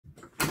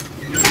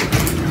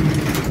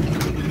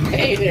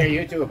Hey there,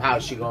 YouTube.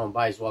 How's she going,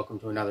 guys? Welcome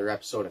to another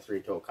episode of Three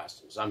Toe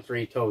Customs. I'm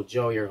Three Toe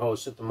Joe, your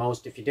host with the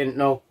most. If you didn't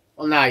know,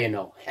 well, now you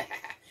know.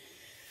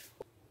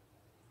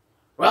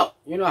 Well,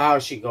 you know how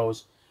she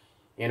goes.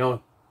 You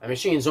know, a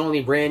machine's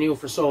only brand new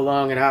for so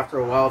long, and after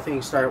a while,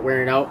 things start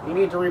wearing out. You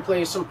need to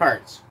replace some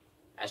parts.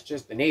 That's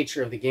just the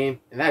nature of the game,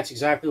 and that's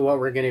exactly what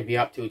we're going to be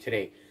up to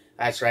today.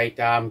 That's right,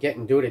 I'm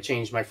getting due to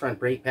change my front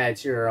brake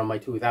pads here on my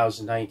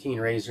 2019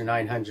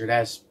 RZR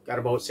 900S. Got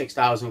about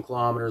 6,000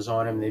 kilometers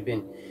on them. They've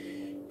been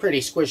pretty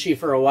squishy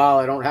for a while.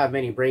 I don't have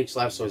many brakes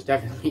left, so it's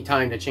definitely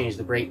time to change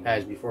the brake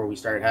pads before we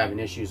start having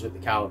issues with the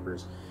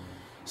calipers.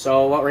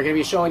 So what we're going to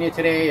be showing you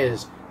today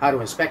is how to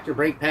inspect your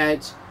brake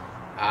pads,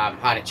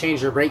 how to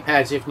change your brake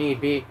pads if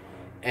need be,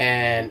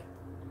 and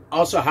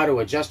also how to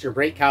adjust your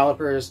brake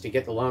calipers to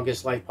get the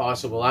longest life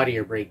possible out of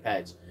your brake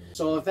pads.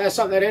 So if that's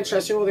something that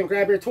interests you, well, then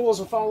grab your tools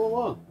and follow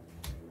along.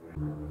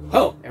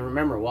 Oh, and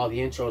remember, while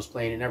the intro is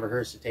playing, it never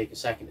hurts to take a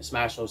second to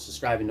smash those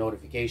subscribe and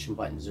notification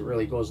buttons. It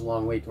really goes a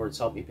long way towards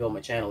helping me build my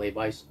channel,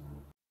 boys?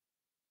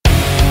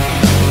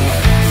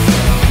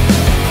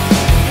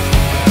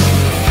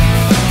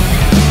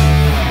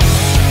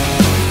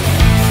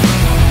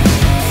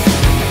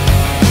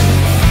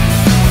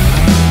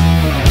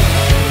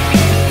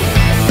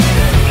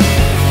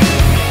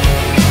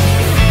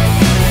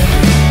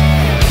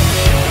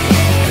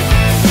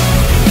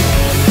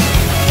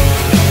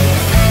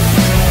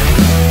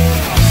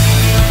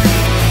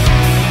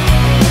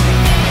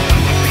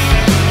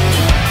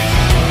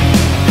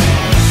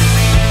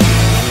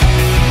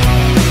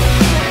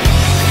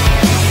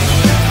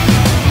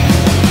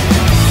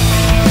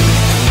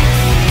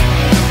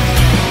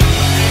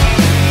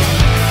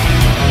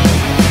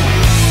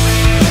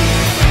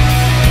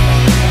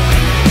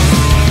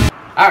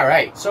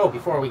 Alright, so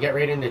before we get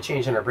right into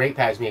changing our brake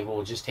pads, maybe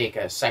we'll just take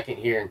a second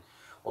here and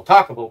we'll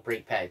talk about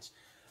brake pads.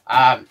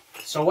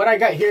 So what I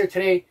got here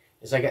today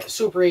is I got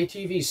Super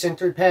ATV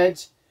sintered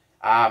pads.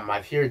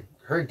 I've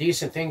heard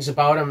decent things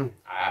about them.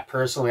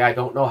 Personally, I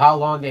don't know how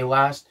long they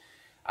last.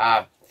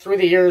 Through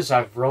the years,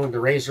 I've owned the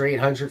RZR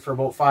 800 for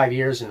about 5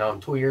 years, and now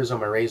I'm 2 years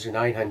on my RZR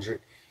 900.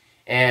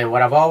 And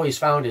what I've always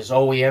found is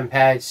OEM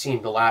pads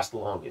seem to last the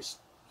longest.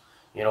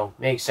 You know,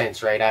 makes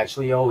sense, right?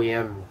 Actually,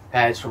 OEM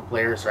pads from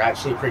Polaris are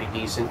actually pretty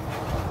decent.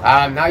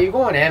 Now, you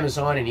go on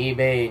Amazon and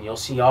eBay, and you'll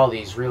see all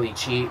these really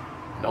cheap,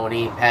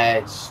 no-name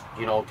pads,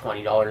 you know,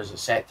 $20 a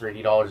set,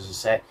 $30 a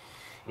set.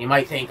 And you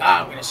might think,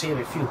 I'm going to save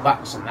a few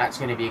bucks, and that's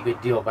going to be a good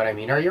deal. But, I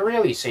mean, are you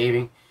really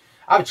saving?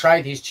 I've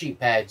tried these cheap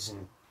pads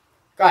and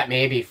got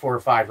maybe 4 or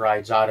 5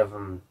 rides out of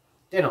them.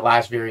 Didn't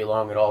last very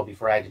long at all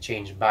before I had to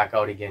change them back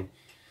out again.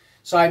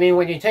 So, I mean,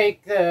 when you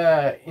take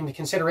into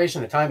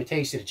consideration the time it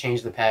takes you to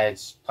change the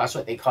pads, plus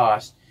what they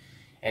cost,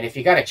 and if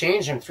you got to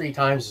change them 3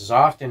 times as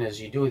often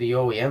as you do the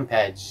OEM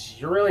pads,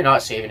 you're really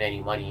not saving any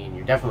money, and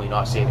you're definitely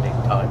not saving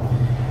any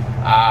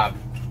time.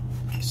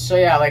 So,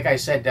 yeah, like I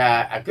said,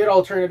 a good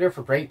alternative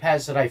for brake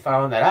pads that I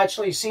found that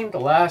actually seem to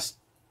last,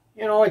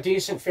 you know, a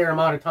decent fair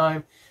amount of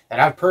time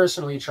that I've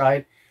personally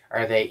tried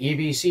are the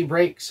EBC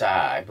brakes.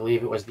 I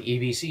believe it was the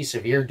EBC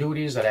Severe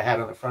Duties that I had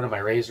on the front of my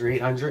RZR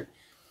 800.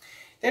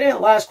 They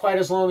didn't last quite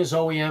as long as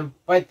OEM,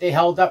 but they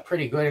held up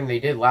pretty good, and they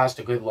did last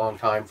a good long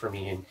time for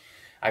me. And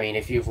I mean,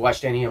 if you've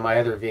watched any of my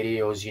other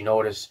videos,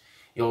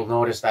 you'll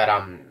notice that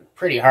I'm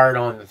pretty hard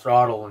on the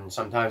throttle, and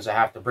sometimes I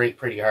have to brake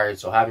pretty hard,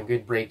 so having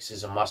good brakes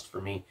is a must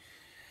for me.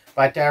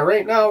 But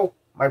right now,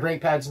 my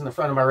brake pads in the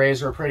front of my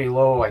RZR are pretty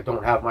low. I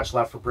don't have much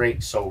left for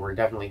brakes, so we're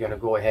definitely going to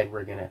go ahead.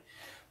 We're going to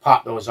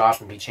pop those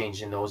off and be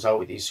changing those out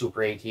with these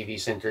Super ATV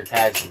sintered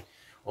pads, and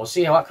we'll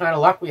see what kind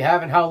of luck we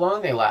have and how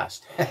long they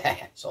last.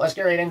 So let's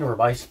get right into her,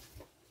 boys.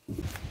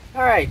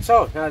 Alright,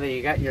 so now that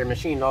you got your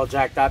machine all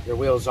jacked up, your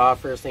wheels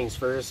off, first things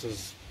first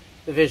is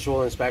the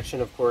visual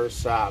inspection, of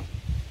course. What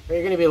you're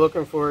going to be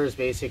looking for is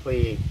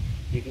basically,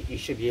 you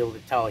should be able to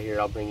tell here.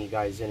 I'll bring you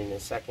guys in a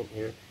second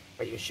here.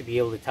 But you should be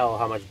able to tell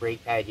how much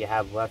brake pad you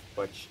have left,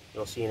 which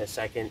you'll see in a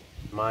second.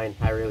 Mine,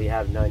 I really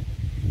have none.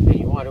 And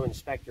you want to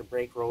inspect your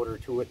brake rotor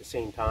too at the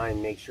same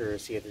time. Make sure to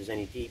see if there's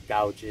any deep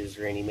gouges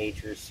or any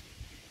major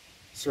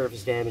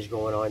surface damage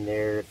going on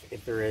there.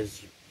 If there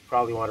is, you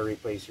probably want to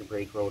replace your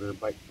brake rotor,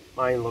 but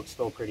mine looks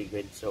still pretty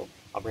good, so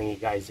I'll bring you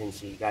guys in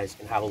so you guys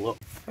can have a look.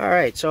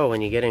 Alright, so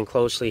when you get in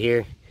closely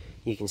here,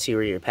 you can see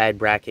where your pad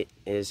bracket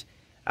is.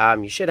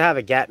 You should have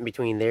a gap in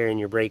between there and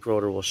your brake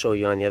rotor. We'll show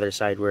you on the other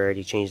side where I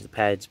already changed the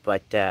pads,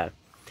 but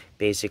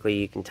basically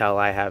you can tell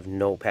I have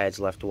no pads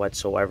left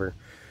whatsoever.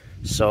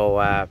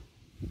 So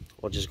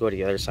we'll just go to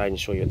the other side and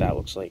show you what that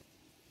looks like.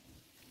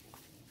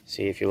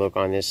 See, if you look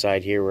on this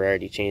side here where I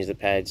already changed the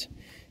pads,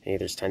 hey,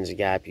 there's tons of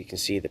gap. You can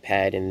see the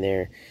pad in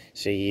there.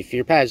 So if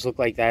your pads look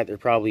like that, they're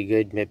probably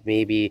good.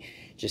 Maybe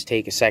just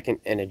take a second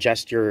and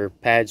adjust your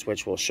pads,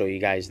 which we'll show you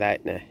guys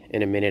that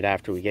in a minute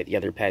after we get the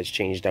other pads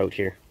changed out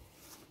here.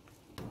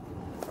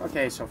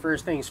 Okay, so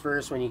first things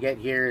first, when you get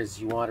here is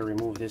you want to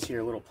remove this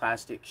here little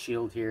plastic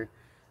shield here.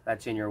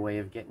 That's in your way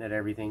of getting at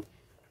everything.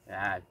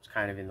 It's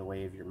kind of in the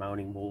way of your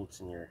mounting bolts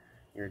and your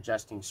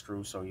adjusting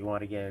screw, so you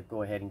want to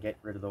go ahead and get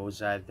rid of those.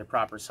 The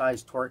proper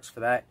size Torx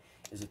for that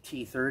is a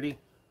T30.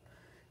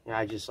 Yeah,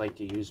 I just like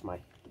to use my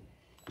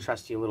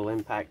trusty little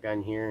impact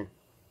gun here.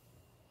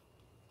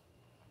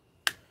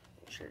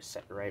 Make sure it's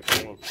set the right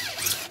way. And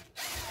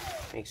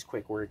makes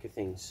quick work of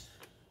things.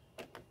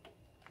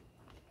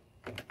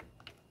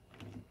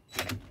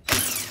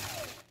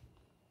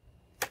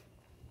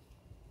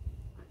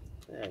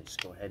 Yeah,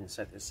 just go ahead and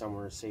set this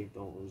somewhere safe.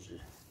 Don't lose your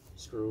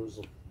screws.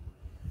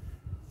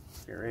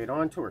 Get right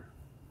onto her.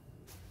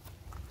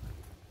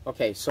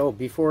 Okay, so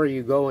before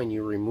you go and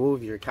you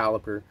remove your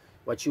caliper,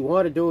 what you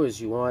want to do is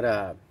you want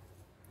to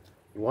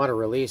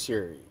release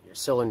your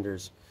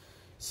cylinders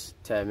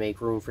to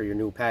make room for your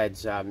new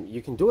pads.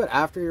 You can do it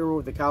after you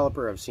remove the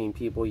caliper. I've seen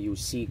people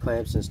use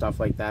C-clamps and stuff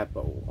like that,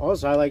 but all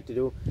I like to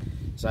do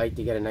is I like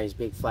to get a nice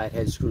big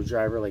flathead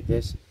screwdriver like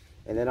this,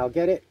 and then I'll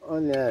get it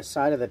on the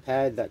side of the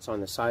pad that's on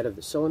the side of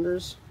the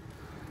cylinders,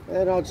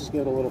 and I'll just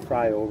give it a little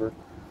pry over.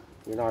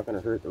 You're not going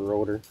to hurt the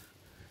rotor.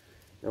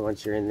 And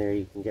once you're in there,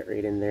 you can get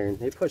right in there, and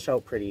they push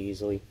out pretty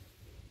easily.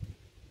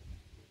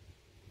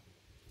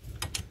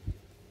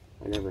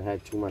 I never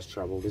had too much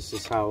trouble. This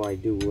is how I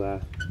do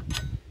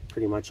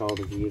pretty much all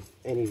the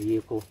any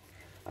vehicle.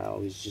 I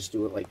always just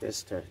do it like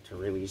this to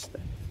release the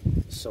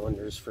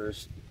cylinders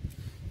first.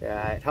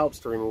 Yeah, it helps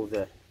to remove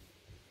the...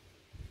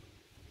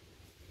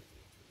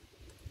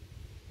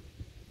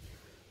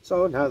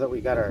 So now that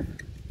we got our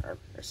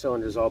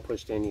cylinders all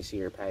pushed in, you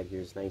see our pad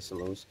here is nice and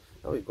loose.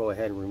 Now we go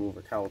ahead and remove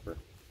our caliper.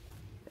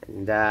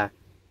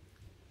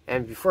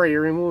 And before you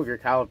remove your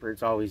caliper,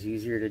 it's always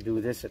easier to do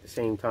this at the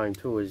same time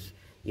too. Is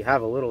you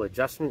have a little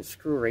adjustment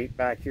screw right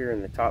back here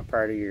in the top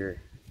part of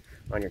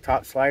on your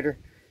top slider,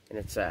 and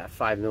it's a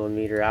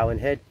 5mm Allen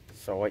head.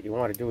 So what you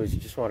want to do is you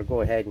just want to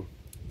go ahead and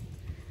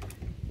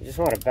you just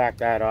want to back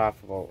that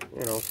off about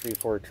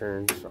 3-4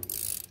 turns. So.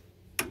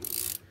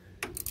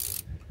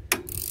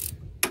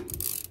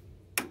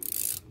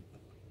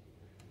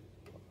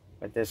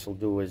 What this will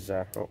do is,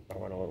 oh, I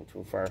went a little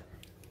too far.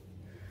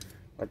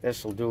 What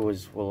this will do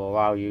is will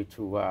allow you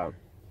to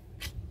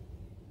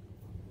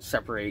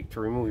to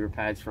remove your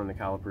pads from the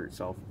caliper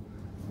itself.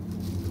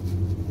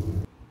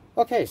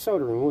 Okay, so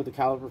to remove the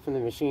caliper from the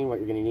machine, what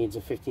you're going to need is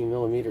a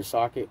 15mm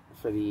socket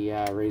for the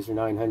RZR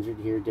 900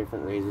 here.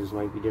 Different razors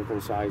might be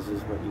different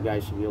sizes, but you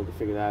guys should be able to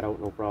figure that out,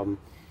 no problem.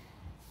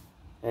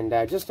 And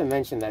just to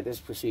mention that this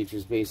procedure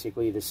is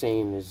basically the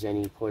same as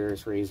any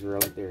Polaris RZR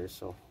out there,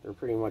 so they're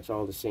pretty much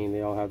all the same.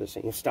 They all have the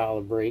same style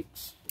of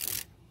brakes.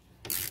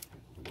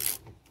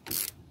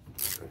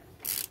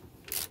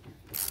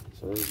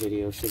 So this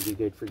video should be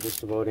good for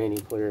just about any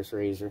Polaris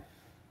RZR.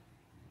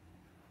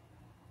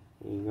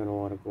 You're going to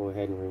want to go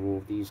ahead and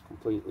remove these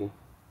completely.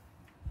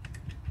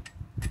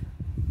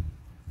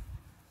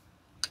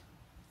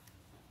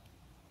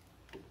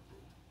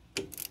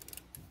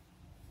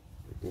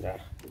 And,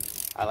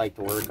 I like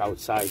to work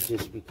outside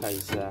just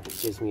because it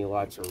gives me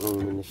lots of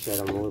room in the shed.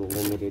 I'm a little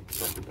limited,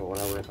 but when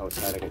I work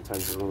outside I get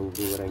tons of room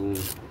to do what I need.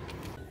 There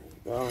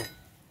we go.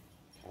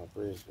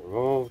 Caliper is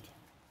removed.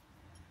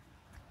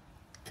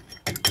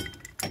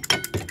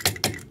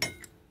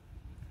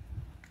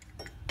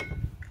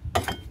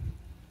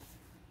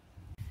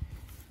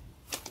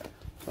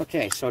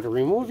 Okay, so to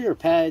remove your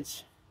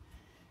pads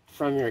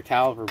from your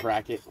caliper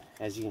bracket,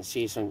 as you can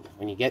see,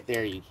 when you get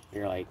there,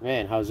 you're like,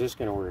 man, how's this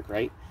going to work,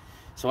 right?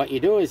 So what you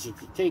do is you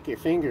take your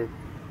finger,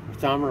 your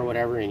thumb or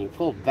whatever, and you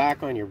pull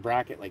back on your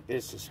bracket like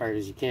this as hard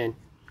as you can.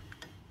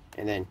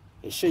 And then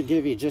it should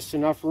give you just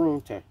enough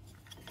room to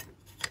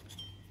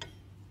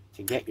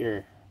get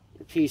your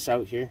piece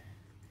out here.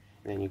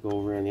 And then you go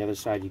over on the other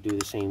side, you do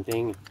the same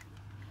thing.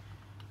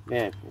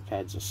 Man, your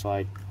pads will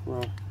slide,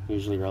 well,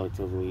 usually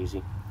relatively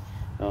easy.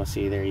 Now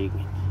see there, you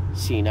can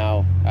see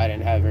now I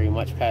didn't have very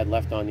much pad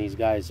left on these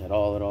guys at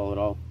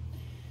all.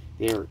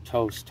 They were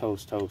toast.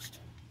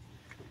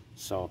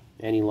 So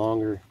any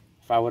longer,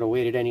 if I would have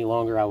waited any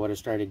longer, I would have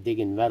started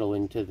digging metal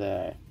into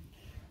the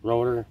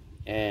rotor,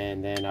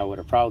 and then I would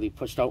have probably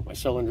pushed out my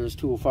cylinders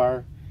too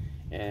far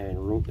and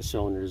ruined the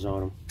cylinders on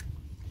them.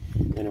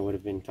 Then it would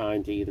have been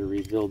time to either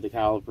rebuild the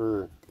caliper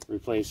or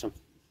replace them.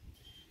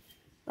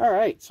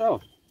 Alright,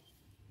 so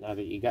now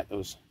that you got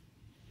those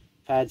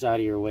pads out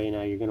of your way,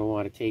 now you're going to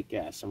want to take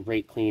some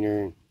brake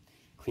cleaner and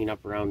clean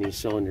up around these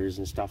cylinders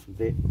and stuff a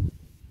bit.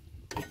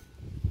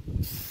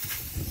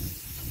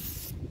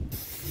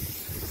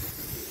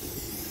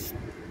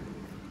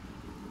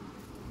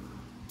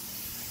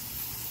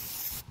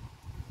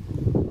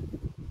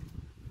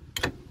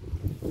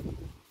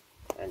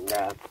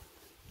 And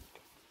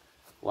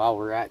while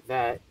we're at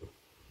that,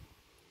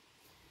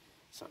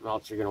 something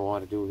else you're going to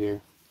want to do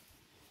here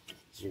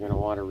is you're going to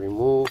want to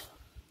remove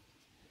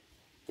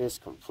this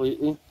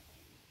completely.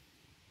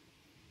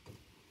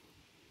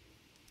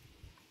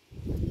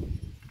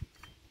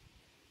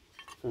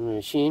 From the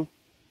machine.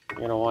 You're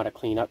going to want to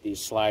clean up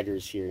these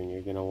sliders here, and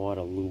you're going to want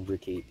to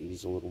lubricate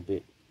these a little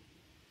bit.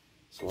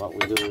 So what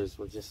we'll do is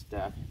we'll just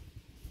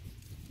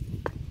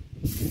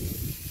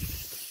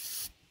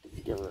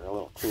give her a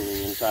little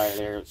cleaning inside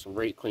there with some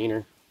brake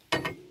cleaner.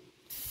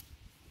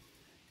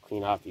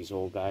 Clean off these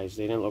old guys.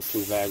 They didn't look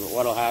too bad, but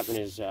what'll happen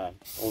is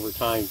over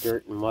time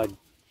dirt and mud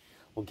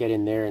will get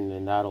in there, and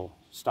then that'll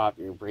stop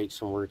your brakes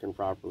from working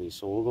properly.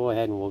 So we'll go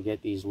ahead and we'll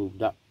get these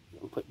lubed up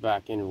and put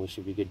back in, and we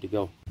should be good to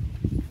go.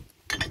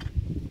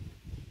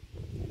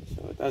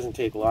 So it doesn't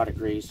take a lot of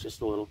grease,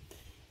 just a little.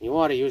 You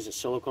want to use a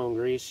silicone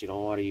grease. You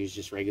don't want to use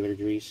just regular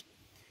grease,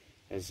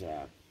 as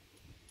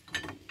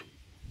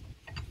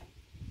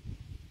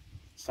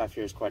stuff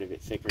here is quite a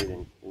bit thicker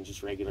than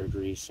just regular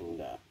grease,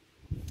 and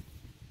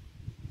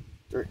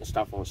dirt and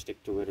stuff won't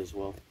stick to it as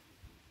well.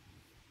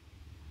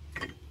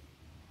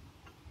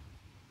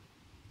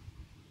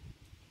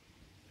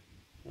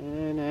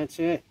 And that's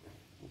it.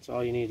 That's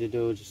all you need to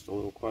do. Just a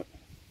little quick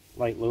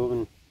light lube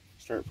and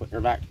start putting her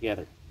back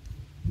together.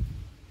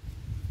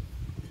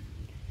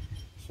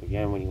 So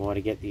again, when you want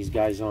to get these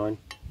guys on,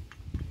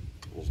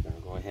 I'm just going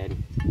to go ahead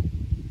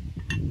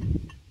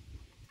and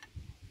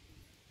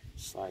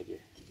slide your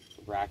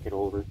bracket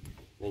over.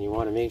 Then you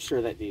want to make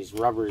sure that these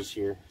rubbers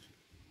here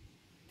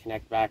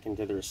connect back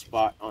into their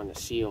spot on the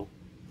seal.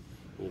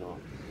 You know,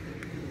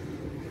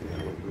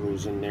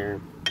 grooves in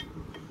there.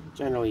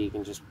 Generally, you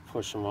can just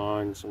push them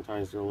on.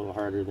 Sometimes they're a little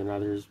harder than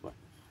others, but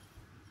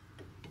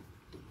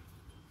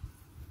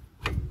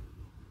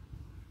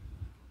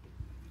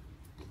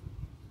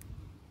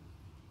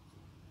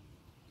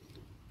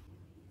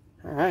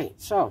all right.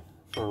 So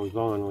before we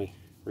go and we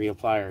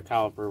reapply our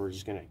caliper, we're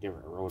just gonna give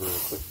our rotor a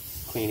quick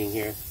cleaning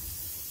here.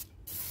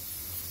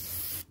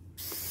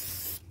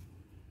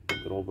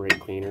 Good old brake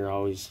cleaner.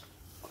 Always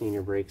clean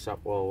your brakes up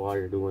while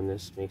you're doing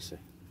this. Makes a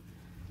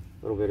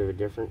little bit of a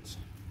difference.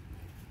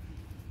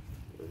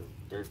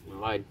 Dirt and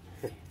mud.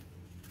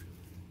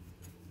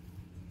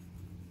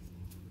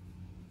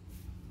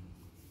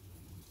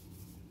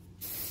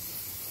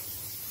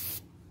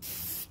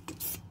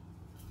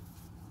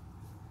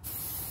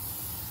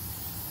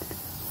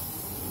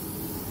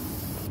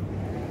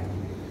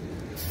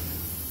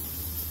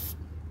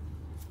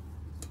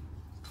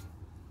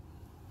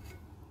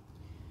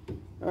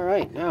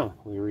 Alright, now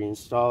we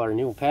reinstall our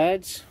new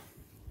pads.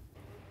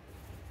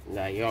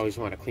 And you always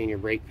want to clean your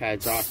brake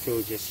pads off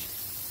too,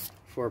 just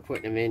before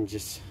putting them in.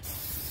 Just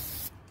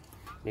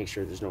make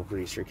sure there's no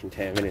grease or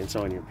contaminants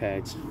on your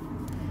pads.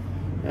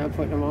 Now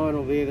putting them on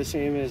will be the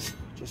same as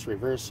just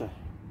reverse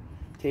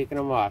taking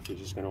them off. You're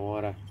just going to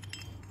want to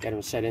get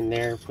them set in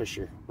there, push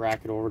your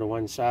bracket over to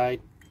one side,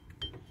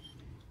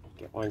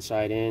 get one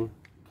side in,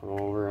 come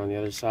over on the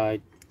other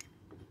side.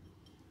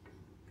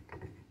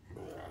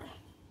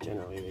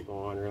 Generally they go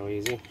on real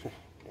easy.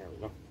 There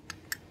we go.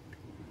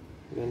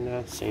 And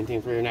then same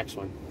thing for your next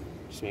one.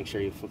 Just make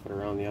sure you flip it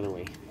around the other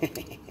way.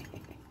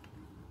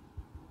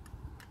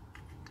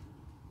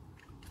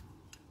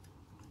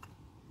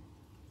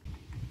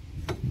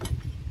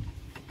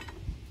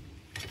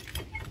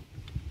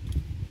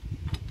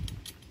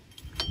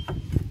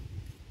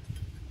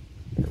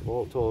 Your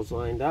bolt holes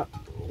lined up.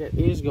 Get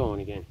these going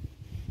again.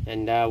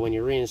 And when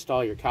you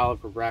reinstall your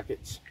caliper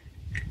brackets,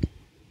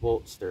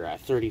 bolts, they're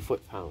 30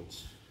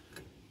 foot-pounds.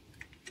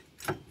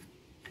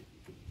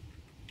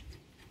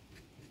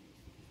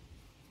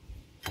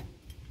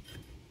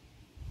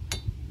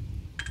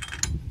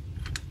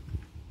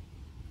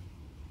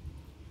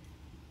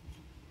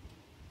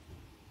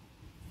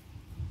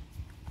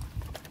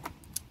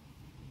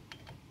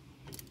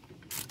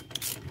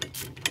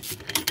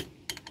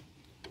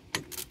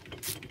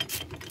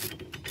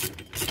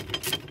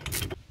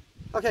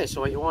 Okay,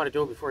 so what you want to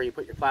do before you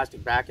put your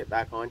plastic bracket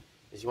back on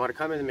is you want to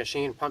come in the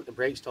machine, pump the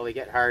brakes till they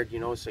get hard, you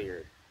know, so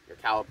your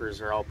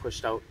calipers are all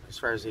pushed out as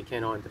far as they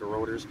can onto the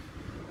rotors.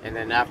 And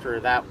then after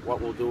that,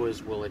 what we'll do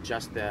is we'll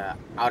adjust the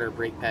outer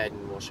brake pad,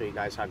 and we'll show you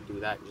guys how to do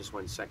that in just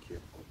one sec here.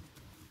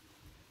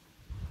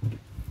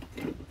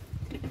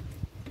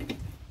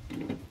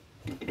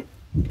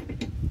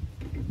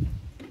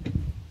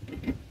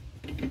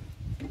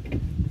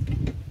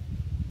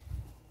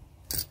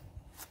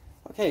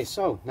 Okay,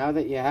 so now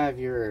that you have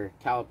your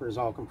calipers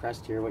all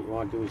compressed here, what you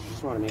want to do is you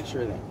just want to make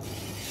sure that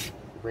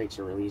the brakes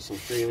are releasing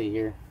freely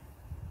here.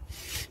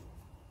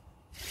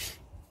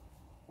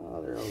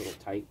 Oh, they're a little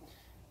tight.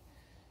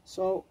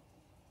 So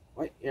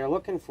what you're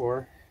looking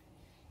for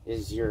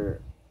is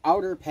your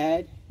outer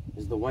pad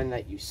is the one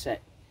that you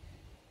set.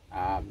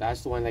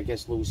 That's the one that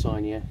gets loose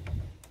on you.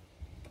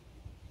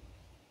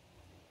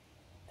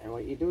 And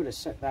what you do to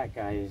set that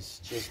guy is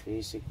just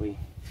basically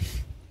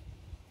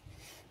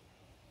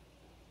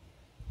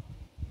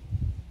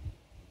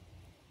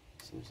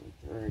seems like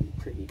they're already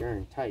pretty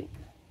darn tight.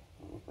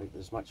 Don't look like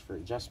there's much for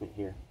adjustment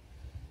here.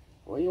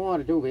 What you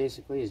want to do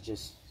basically is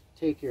just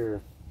take your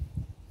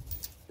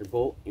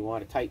bolt, you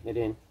want to tighten it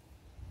in.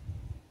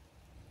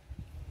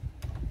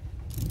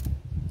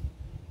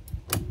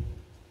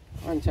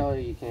 Until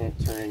you can't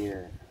turn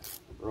your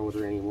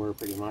rotor anymore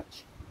pretty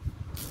much.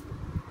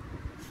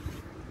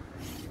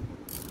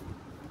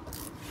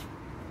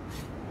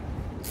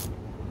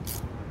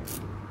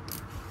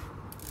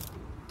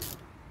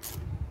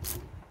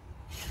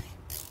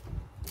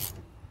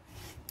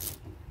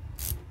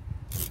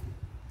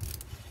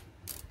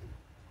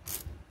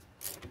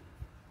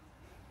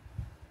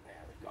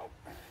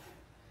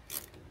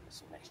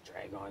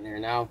 On there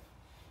now,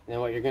 then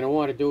what you're going to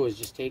want to do is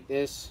just take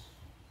this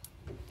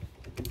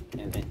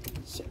and then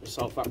set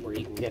yourself up where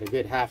you can get a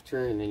good half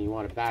turn, and then you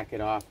want to back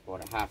it off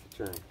about a half a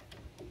turn.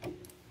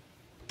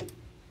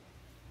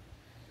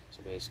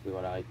 So basically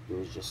what I do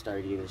is just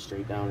start either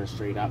straight down or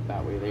straight up.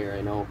 That way there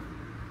I know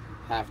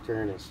half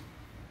turn is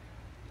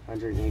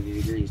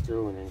 180 degrees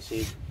through, and then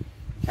see,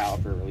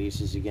 caliper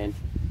releases again.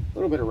 A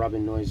little bit of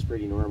rubbing noise is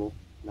pretty normal.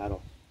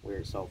 That'll wear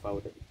itself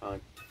out at the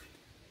time.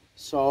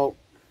 So,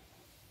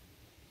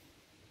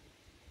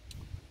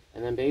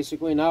 and then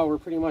basically now we're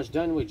pretty much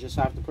done. We just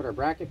have to put our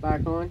bracket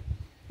back on,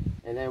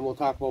 and then we'll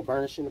talk about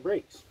burnishing the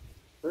brakes.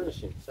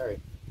 Burnishing, sorry.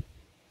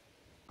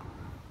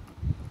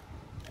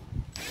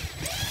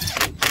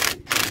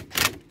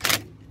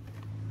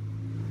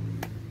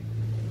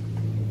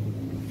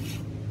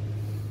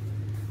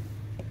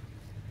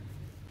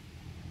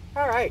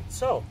 Alright,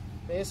 so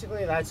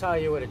basically that's how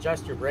you would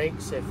adjust your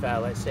brakes if,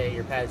 let's say,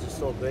 your pads are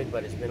still good,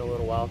 but it's been a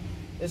little while.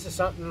 This is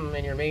something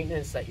in your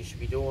maintenance that you should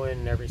be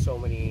doing every so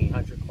many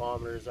 100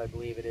 kilometers, I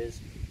believe it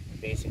is.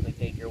 Basically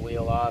take your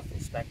wheel off,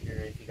 inspect your,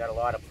 if you got a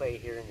lot of play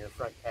here in your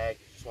front pad,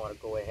 you just want to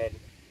go ahead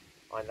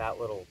on that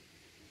little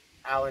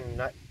Allen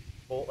nut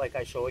bolt like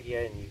I showed you,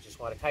 and you just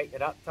want to tighten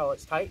it up till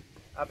it's tight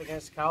up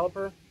against the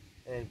caliper,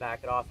 and then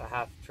back it off a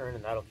half turn,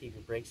 and that'll keep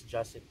your brakes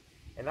adjusted.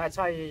 And that's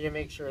how you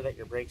make sure that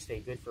your brakes stay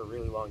good for a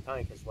really long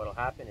time, because what'll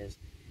happen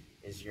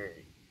is your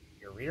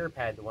rear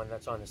pad, the one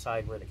that's on the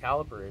side where the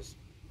caliper is,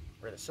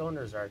 where the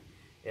cylinders are,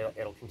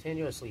 it'll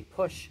continuously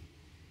push,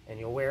 and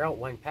you'll wear out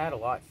one pad a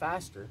lot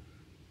faster.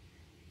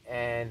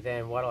 And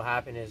then what'll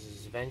happen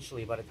is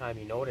eventually, by the time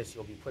you notice,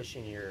 you'll be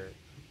pushing your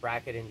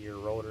bracket into your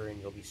rotor,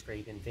 and you'll be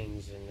scraping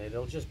things, and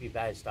it'll just be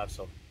bad stuff.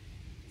 So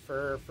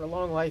for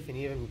long life and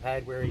even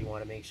pad wear, you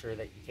want to make sure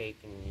that you take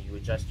and you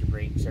adjust your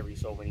brakes every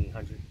so many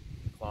 100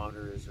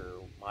 kilometers or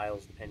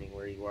miles, depending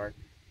where you are.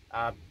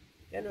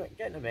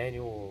 Getting a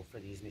manual for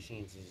these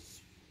machines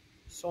is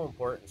so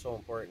important.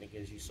 It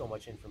gives you so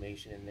much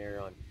information in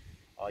there on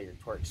all your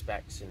torque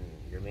specs and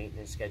your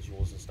maintenance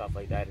schedules and stuff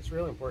like that. It's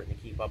really important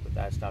to keep up with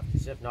that stuff,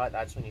 because if not,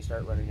 that's when you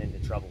start running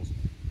into troubles.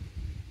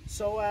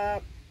 So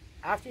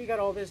after you got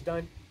all this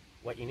done,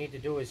 what you need to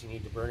do is you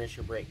need to burnish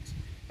your brakes.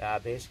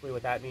 Basically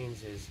what that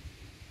means is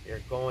you're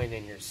going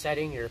and you're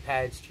setting your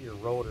pads to your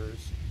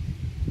rotors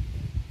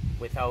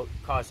without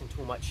causing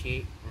too much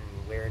heat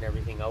and wearing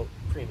everything out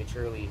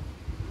prematurely.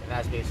 And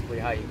that's basically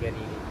how you get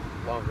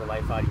even longer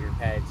life out of your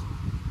pads,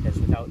 because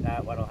without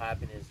that, what'll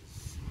happen is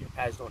your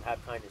pads don't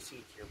have time to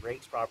seat to your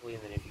brakes properly,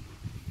 and then if you,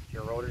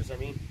 your rotors, I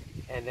mean,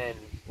 and then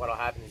what'll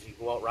happen is you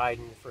go out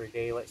riding for a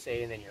day, let's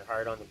say, and then you're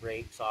hard on the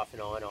brakes, off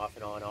and on, off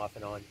and on, off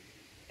and on,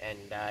 and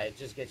it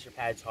just gets your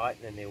pads hot,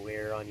 and then they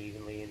wear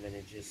unevenly, and then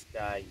it just,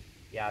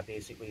 yeah,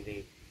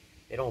 basically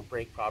they don't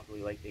brake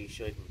properly like they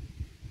should, and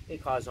they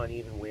cause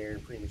uneven wear,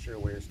 premature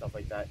wear, stuff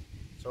like that.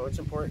 So it's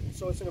important.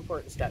 So it's an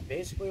important step.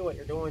 Basically, what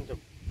you're doing to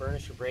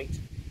burnish your brakes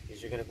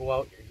is you're going to go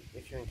out.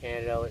 If you're in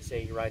Canada, let's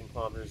say you're riding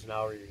kilometers an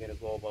hour, you're going to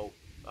go about,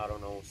 I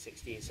don't know,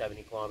 60,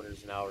 70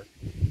 kilometers an hour.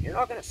 You're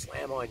not going to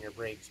slam on your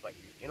brakes, but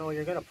you know,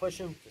 you're going to push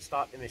them to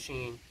stop the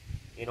machine,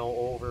 you know,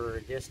 over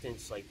a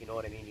distance, like, you know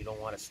what I mean? You don't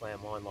want to slam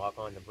on, lock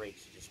on the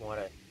brakes. You just want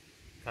to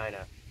kind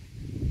of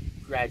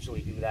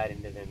gradually do that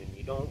into them, and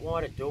you don't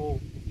want to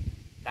do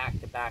back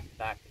to back to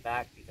back to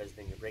back, because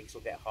then your brakes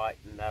will get hot,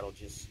 and that'll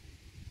just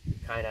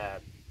kind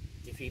of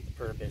defeat the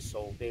purpose.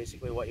 So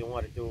basically what you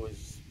want to do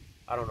is,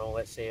 I don't know,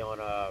 let's say on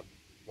a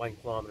 1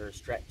 kilometer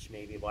stretch,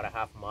 maybe about a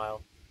half a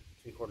mile,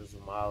 3/4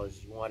 of a mile,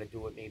 is you want to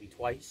do it maybe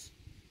twice,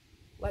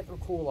 let them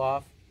cool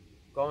off,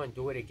 go and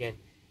do it again.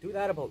 Do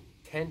that about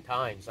 10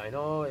 times. I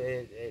know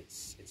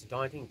it's a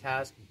daunting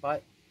task,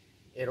 but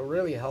it'll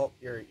really help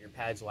your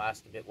pads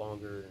last a bit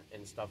longer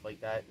and stuff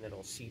like that, and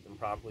it'll seat them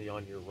properly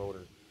on your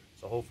rotor.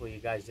 So hopefully you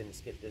guys didn't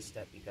skip this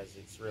step, because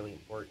it's really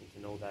important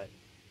to know that.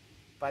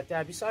 But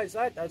besides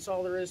that, that's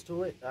all there is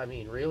to it. I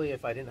mean, really,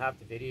 if I didn't have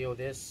to video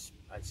this,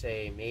 I'd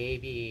say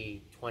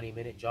maybe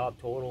 20-minute job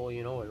total.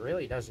 You know, it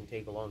really doesn't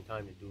take a long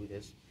time to do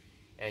this.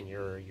 And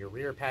your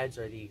rear pads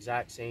are the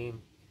exact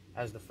same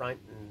as the front,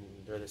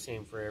 and they're the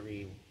same for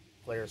every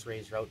Polaris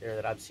RZR out there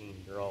that I've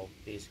seen. They're all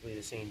basically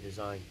the same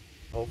design.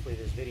 Hopefully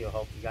this video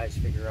helped you guys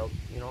figure out,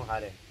 you know, how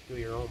to do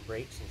your own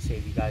brakes and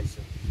save you guys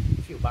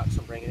a few bucks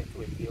on bringing it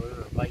to a dealer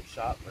or a bike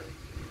shop or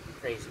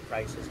crazy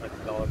prices,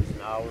 $100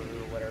 an hour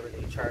or whatever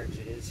they charge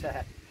it is.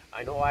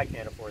 I know I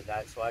can't afford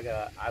that, so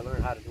I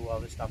learned how to do all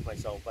this stuff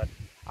myself. But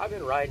I've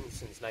been riding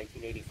since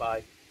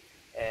 1985,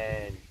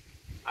 and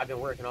I've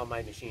been working on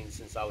my machines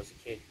since I was a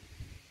kid.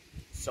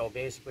 So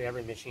basically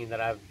every machine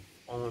that I've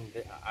owned,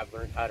 I've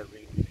learned how to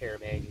read repair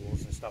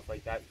manuals and stuff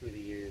like that through the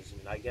years,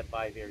 and I get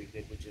by very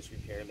good with just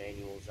repair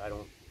manuals. I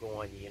don't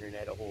go on the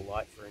internet a whole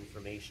lot for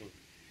information.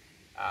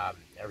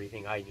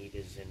 Everything I need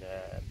is in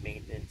a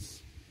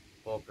maintenance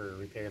book or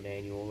repair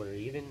manual, or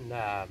even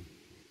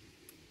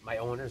my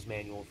owner's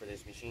manual for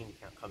this machine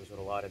comes with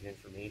a lot of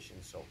information.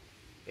 So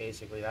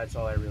basically that's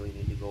all I really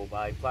need to go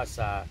by. Plus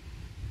I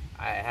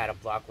had a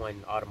Block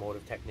 1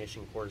 automotive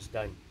technician course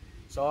done,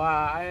 so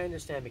I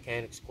understand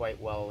mechanics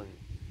quite well, and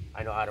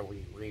I know how to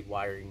read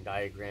wiring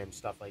diagrams,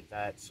 stuff like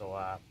that. So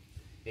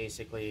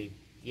basically,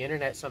 the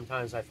internet,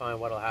 sometimes I find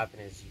what'll happen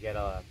is you get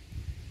a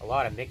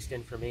lot of mixed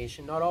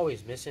information, not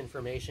always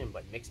misinformation,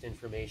 but mixed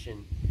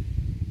information,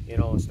 you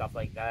know, stuff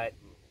like that.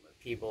 And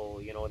people,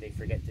 you know, they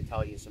forget to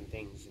tell you some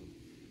things, and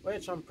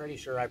which I'm pretty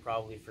sure I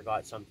probably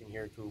forgot something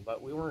here too,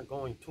 but we weren't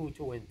going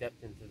too in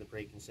depth into the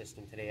braking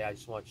system today. I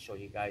just want to show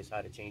you guys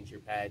how to change your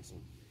pads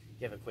and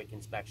give a quick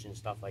inspection,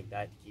 stuff like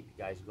that, to keep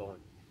you guys going.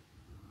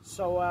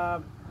 So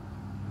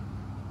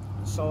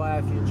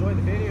if you enjoyed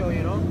the video,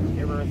 you know,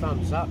 give her a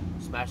thumbs up,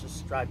 smash the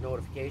subscribe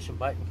notification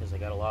button, because I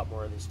got a lot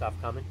more of this stuff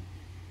coming.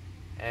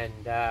 And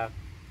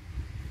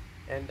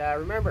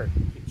remember,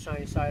 keep the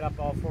shiny side up,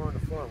 all four on the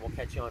floor, and we'll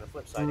catch you on the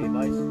flip side, eh,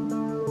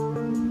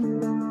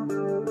 guys?